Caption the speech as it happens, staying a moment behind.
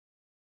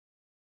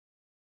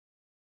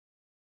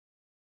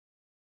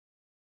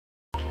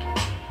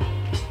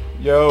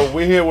Yo,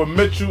 we're here with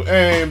Mitchell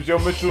Ames. Yo,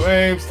 Mitchell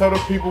Ames, tell the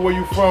people where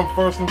you from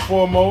first and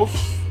foremost.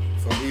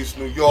 From East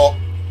New York,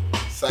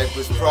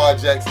 Cypress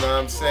Projects, know what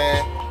I'm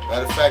saying?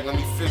 Matter of fact, let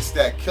me fix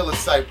that. Killer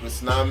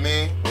Cypress, know what I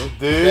mean? Indeed.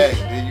 Bang,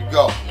 there you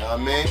go, know what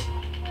I mean?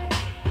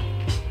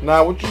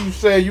 Now, what you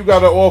say you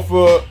got to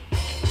offer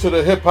to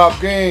the hip-hop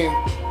game?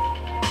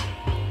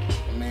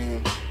 I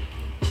mean,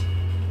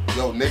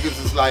 yo,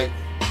 niggas is like,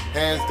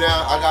 hands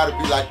down, I gotta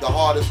be like the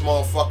hardest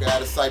motherfucker out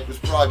of Cypress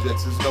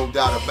Projects. There's no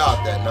doubt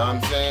about that, know what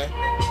I'm saying?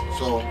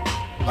 So,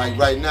 like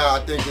right now, I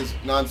think it's,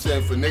 know what I'm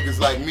saying, for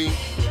niggas like me,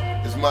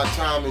 it's my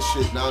time and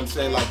shit, know what I'm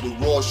saying? Like with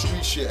raw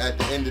street shit at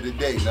the end of the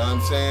day, know what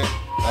I'm saying?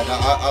 Like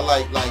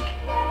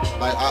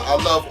I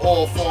love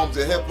all forms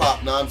of hip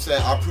hop, know what I'm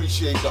saying? I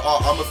appreciate the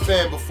art. I'm a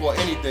fan before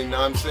anything, know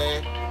what I'm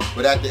saying?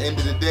 But at the end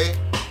of the day,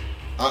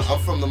 I'm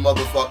from the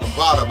motherfucking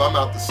bottom. I'm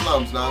out the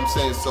slums, know what I'm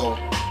saying? So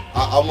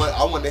I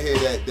want to hear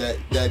that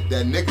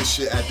nigga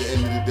shit at the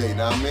end of the day,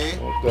 know what I mean?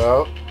 No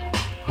doubt.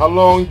 How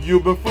long you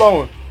been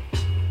flowing?